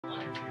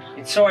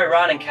It's so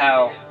ironic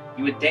how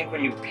you would think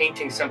when you're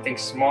painting something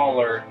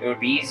smaller, it would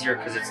be easier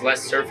because it's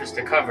less surface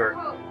to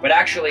cover, but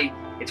actually,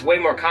 it's way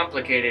more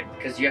complicated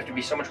because you have to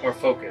be so much more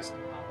focused.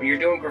 When you're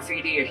doing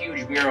graffiti, a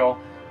huge mural,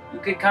 you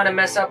can kind of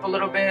mess up a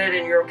little bit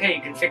and you're okay,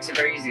 you can fix it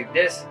very easily.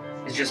 This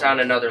is just on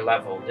another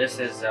level. This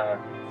is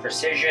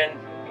precision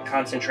and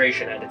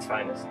concentration at its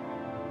finest.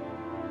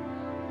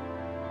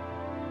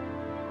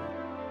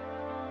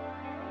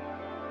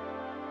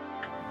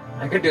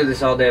 I could do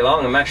this all day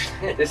long. I'm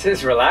actually, this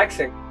is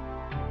relaxing.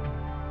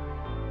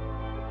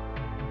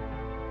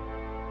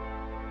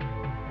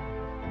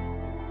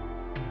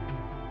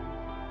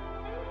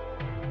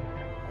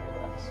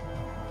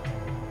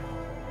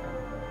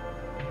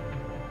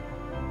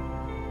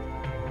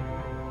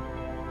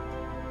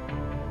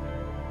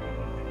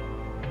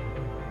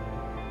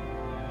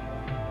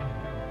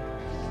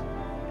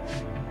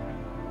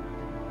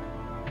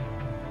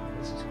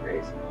 This is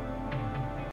crazy.